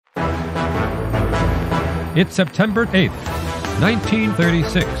It's September 8th,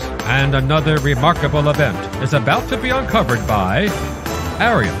 1936, and another remarkable event is about to be uncovered by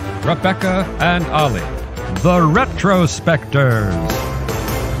Arion, Rebecca, and Olly, the Retrospectors.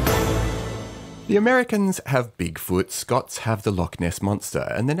 The Americans have Bigfoot, Scots have the Loch Ness Monster,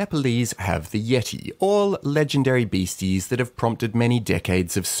 and the Nepalese have the Yeti, all legendary beasties that have prompted many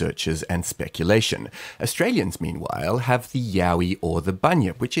decades of searches and speculation. Australians, meanwhile, have the Yowie or the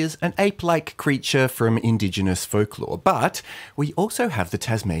Bunyip, which is an ape-like creature from indigenous folklore. But we also have the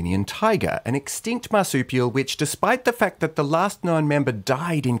Tasmanian tiger, an extinct marsupial which, despite the fact that the last known member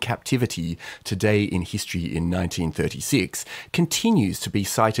died in captivity today in history in 1936, continues to be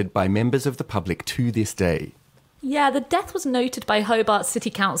cited by members of the public to this day. Yeah, the death was noted by Hobart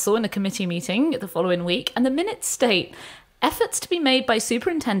City Council in a committee meeting the following week, and the minutes state, efforts to be made by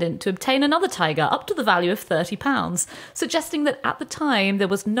superintendent to obtain another tiger up to the value of £30, suggesting that at the time there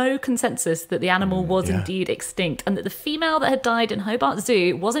was no consensus that the animal was indeed extinct, and that the female that had died in Hobart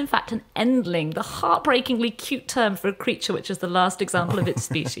Zoo was in fact an endling, the heartbreakingly cute term for a creature which is the last example of its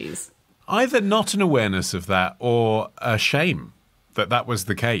species. Either not an awareness of that or a shame that that was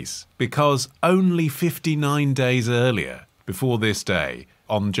the case, because only 59 days earlier, before this day,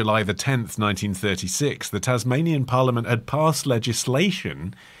 on July the 10th, 1936, the Tasmanian Parliament had passed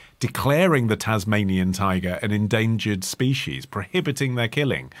legislation declaring the Tasmanian tiger an endangered species, prohibiting their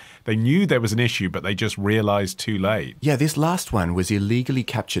killing. They knew there was an issue, but they just realised too late. Yeah, this last one was illegally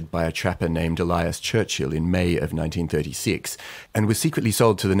captured by a trapper named Elias Churchill in May of 1936 and was secretly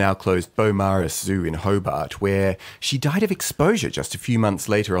sold to the now closed Beaumaris Zoo in Hobart, where she died of exposure just a few months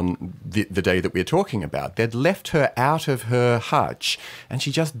later on the day that we're talking about. They'd left her out of her hutch and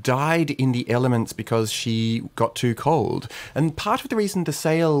she just died in the elements because she got too cold. And part of the reason the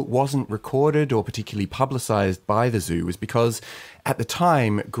sale wasn't recorded or particularly publicised by the zoo was because at the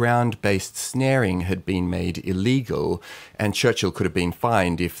time, ground-based snaring had been made illegal, and Churchill could have been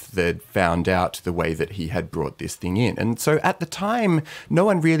fined if they'd found out the way that he had brought this thing in. And so at the time, no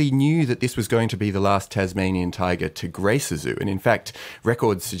one really knew that this was going to be the last Tasmanian tiger to grace a zoo. And in fact,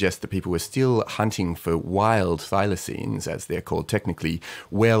 records suggest that people were still hunting for wild Thylacines, as they're called technically,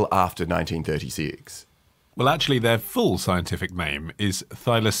 well after 1936. Well, actually, their full scientific name is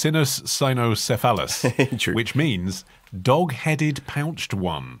Thylacinus cynocephalus, which means dog-headed pouched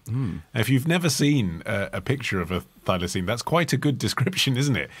one. If you've never seen a picture of a thylacine, that's quite a good description,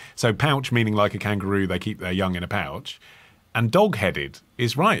 isn't it? So pouch meaning like a kangaroo, they keep their young in a pouch. And dog-headed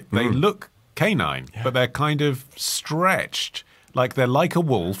is right. They look canine, but they're kind of stretched, like they're like a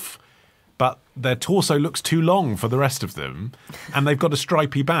wolf, but their torso looks too long for the rest of them, and they've got a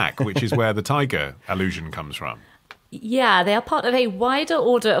stripy back, which is where the tiger allusion comes from. Yeah, they are part of a wider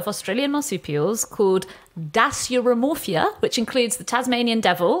order of Australian marsupials called Dasyuromorphia, which includes the Tasmanian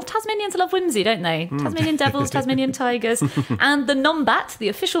devil. Tasmanians love whimsy, don't they? Tasmanian devils, Tasmanian tigers, and the nombat, the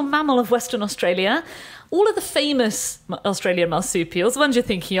official mammal of Western Australia. All of the famous Australian marsupials, the ones you're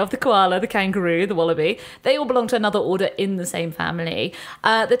thinking of, the koala, the kangaroo, the wallaby, they all belong to another order in the same family.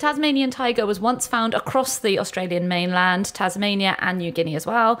 The Tasmanian tiger was once found across the Australian mainland, Tasmania and New Guinea as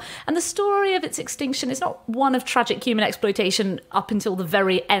well. And the story of its extinction is not one of tragic human exploitation up until the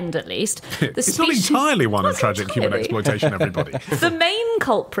very end, at least. It's not entirely one of tragic human exploitation, everybody. The main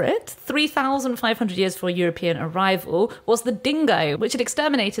culprit, 3,500 years before European arrival, was the dingo, which had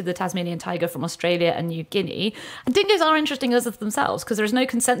exterminated the Tasmanian tiger from Australia and New Guinea. And dingoes are interesting as of themselves because there is no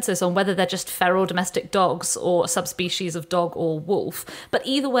consensus on whether they're just feral domestic dogs or a subspecies of dog or wolf. But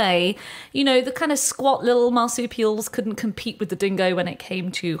either way, you know, the kind of squat little marsupials couldn't compete with the dingo when it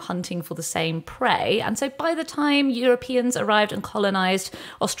came to hunting for the same prey. And so by the time Europeans arrived and colonised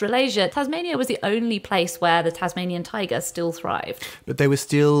Australasia, Tasmania was the only place where the Tasmanian tiger still thrived. But they were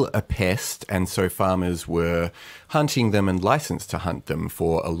still a pest, and so farmers were hunting them and licensed to hunt them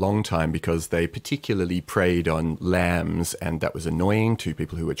for a long time because they particularly preyed on lambs, and that was annoying to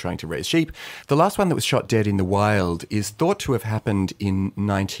people who were trying to raise sheep. The last one that was shot dead in the wild is thought to have happened in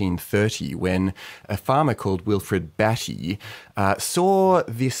 1930 when a farmer called Wilfred Batty saw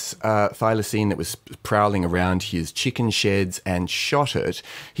this thylacine that was prowling around his chicken sheds and shot it.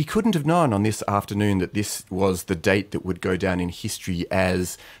 He couldn't have known on this afternoon that this was the date that would go down in history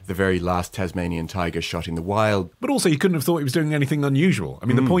as the very last Tasmanian tiger shot in the wild. But also, he couldn't have thought he was doing anything unusual. I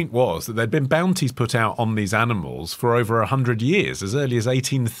mean, the point was that there'd been bounties put out on these animals for over 100 years. As early as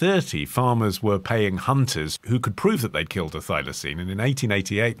 1830, farmers were paying hunters who could prove that they'd killed a thylacine. And in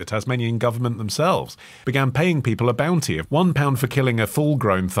 1888, the Tasmanian government themselves began paying people a bounty of £1 for killing a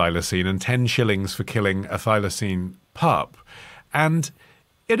full-grown thylacine and 10 shillings for killing a thylacine pup. And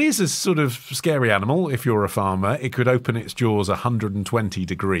It is a sort of scary animal if you're a farmer. It could open its jaws 120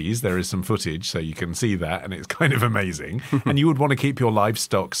 degrees. There is some footage, so you can see that, and it's kind of amazing. And you would want to keep your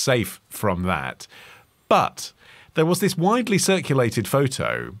livestock safe from that. But there was this widely circulated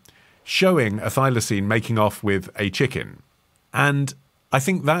photo showing a thylacine making off with a chicken. And I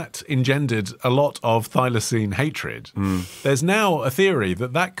think that engendered a lot of thylacine hatred. There's now a theory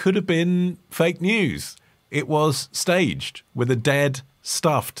that that could have been fake news. It was staged with a dead,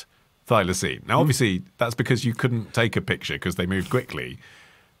 stuffed thylacine. Now, obviously, that's because you couldn't take a picture because they moved quickly.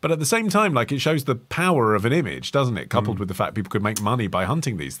 But at the same time, like, it shows the power of an image, doesn't it? Coupled with the fact people could make money by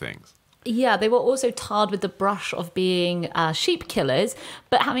hunting these things. Yeah, they were also tarred with the brush of being sheep killers,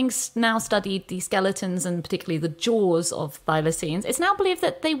 but having now studied the skeletons and particularly the jaws of thylacines, it's now believed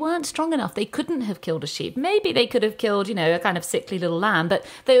that they weren't strong enough. They couldn't have killed a sheep. Maybe they could have killed, a kind of sickly little lamb, but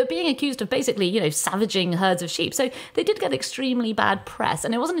they were being accused of basically, savaging herds of sheep. So they did get extremely bad press.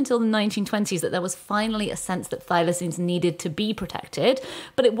 And it wasn't until the 1920s that there was finally a sense that thylacines needed to be protected,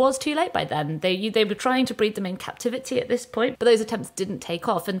 but it was too late by then. They were trying to breed them in captivity at this point, but those attempts didn't take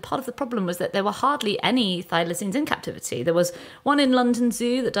off. And part of the problem was that there were hardly any thylacines in captivity. There was one in London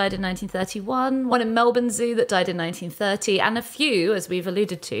Zoo that died in 1931, one in Melbourne Zoo that died in 1930, and a few, as we've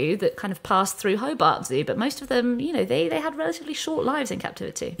alluded to, that kind of passed through Hobart Zoo. But most of them, they had relatively short lives in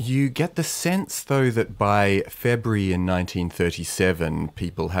captivity. You get the sense, though, that by February in 1937,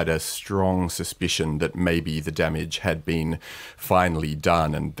 people had a strong suspicion that maybe the damage had been finally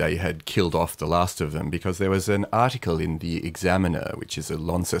done and they had killed off the last of them, because there was an article in the Examiner, which is a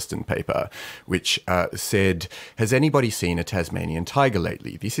Launceston paper, which said, "Has anybody seen a Tasmanian tiger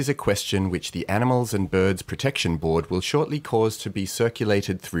lately? This is a question which the Animals and Birds Protection Board will shortly cause to be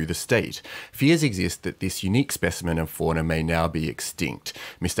circulated through the state. Fears exist that this unique specimen of fauna may now be extinct."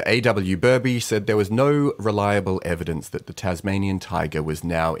 Mr. A.W. Burby said there was no reliable evidence that the Tasmanian tiger was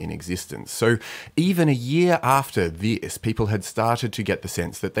now in existence. So even a year after this, people had started to get the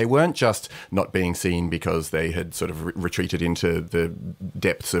sense that they weren't just not being seen because they had sort of retreated into the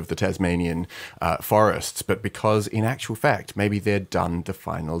depths of the Tasmanian forests, but because in actual fact, maybe they'd done the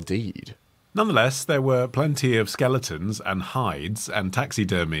final deed. Nonetheless, there were plenty of skeletons and hides and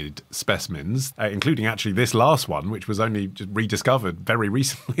taxidermied specimens, including actually this last one, which was only just rediscovered very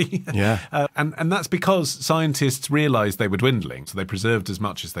recently. Yeah. And that's because scientists realised they were dwindling, so they preserved as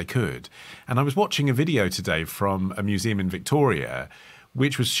much as they could. And I was watching a video today from a museum in Victoria,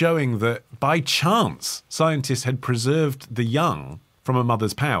 which was showing that by chance, scientists had preserved the young from a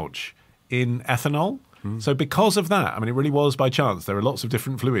mother's pouch in ethanol. So because of that, I mean, it really was by chance. There are lots of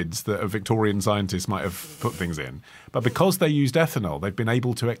different fluids that a Victorian scientist might have put things in. But because they used ethanol, they've been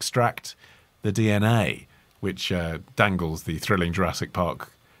able to extract the DNA, which dangles the thrilling Jurassic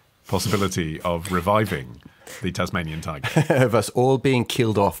Park possibility of reviving the Tasmanian tiger. Of us all being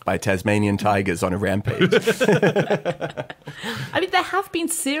killed off by Tasmanian tigers on a rampage. I mean, there have been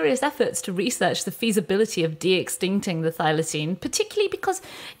serious efforts to research the feasibility of de-extincting the thylacine, particularly because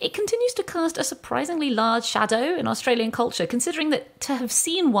it continues to cast a surprisingly large shadow in Australian culture, considering that to have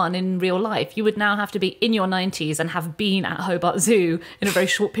seen one in real life, you would now have to be in your 90s and have been at Hobart Zoo in a very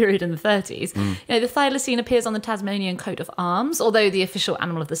short period in the 30s. The thylacine appears on the Tasmanian coat of arms, although the official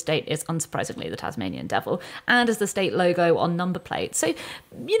animal of the state is unsurprisingly the Tasmanian devil, and as the state logo on number plates. So,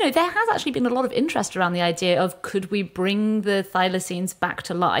 there has actually been a lot of interest around the idea of could we bring the thylacines back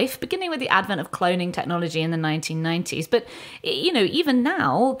to life, beginning with the advent of cloning technology in the 1990s. But, even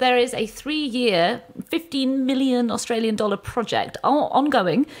now, there is a 3-year, 15 million Australian dollar project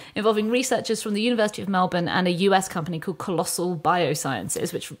ongoing involving researchers from the University of Melbourne and a US company called Colossal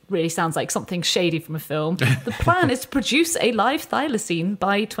Biosciences, which really sounds like something shady from a film. The plan is to produce a live thylacine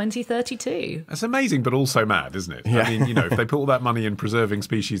by 2032. That's amazing, but also mad, isn't it? Yeah. I mean, if they put all that money in preserving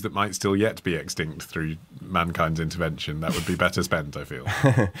species that might still yet be extinct through mankind's intervention, that would be better spent, I feel.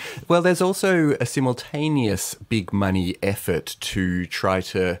 Well, there's also a simultaneous big money effort to try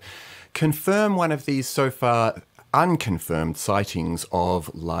to confirm one of these so far unconfirmed sightings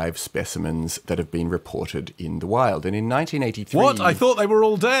of live specimens that have been reported in the wild. And in 1983... What? I thought they were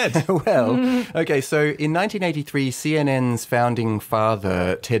all dead. Well, okay, so in 1983, CNN's founding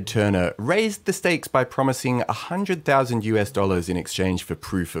father, Ted Turner, raised the stakes by promising $100,000 in exchange for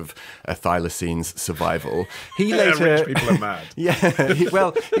proof of a thylacine's survival. He later... Rich people are mad. Yeah, he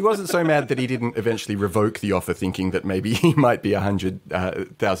wasn't so mad that he didn't eventually revoke the offer, thinking that maybe he might be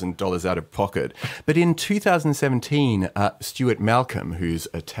 $100,000 out of pocket. But in 2017, 2017, Stuart Malcolm, who's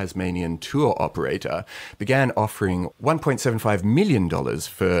a Tasmanian tour operator, began offering $1.75 million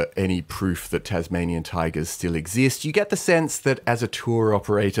for any proof that Tasmanian tigers still exist. You get the sense that as a tour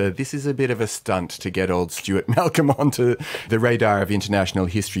operator, this is a bit of a stunt to get old Stuart Malcolm onto the radar of international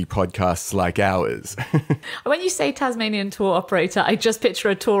history podcasts like ours. When you say Tasmanian tour operator, I just picture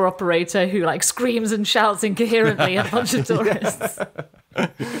a tour operator who like screams and shouts incoherently at a bunch of tourists.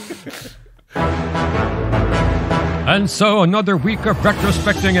 And so another week of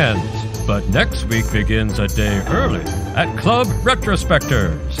retrospecting ends. But next week begins a day early at Club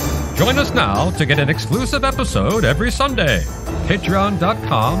Retrospectors. Join us now to get an exclusive episode every Sunday.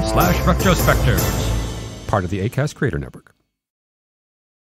 Patreon.com/retrospectors. Part of the Acast Creator Network.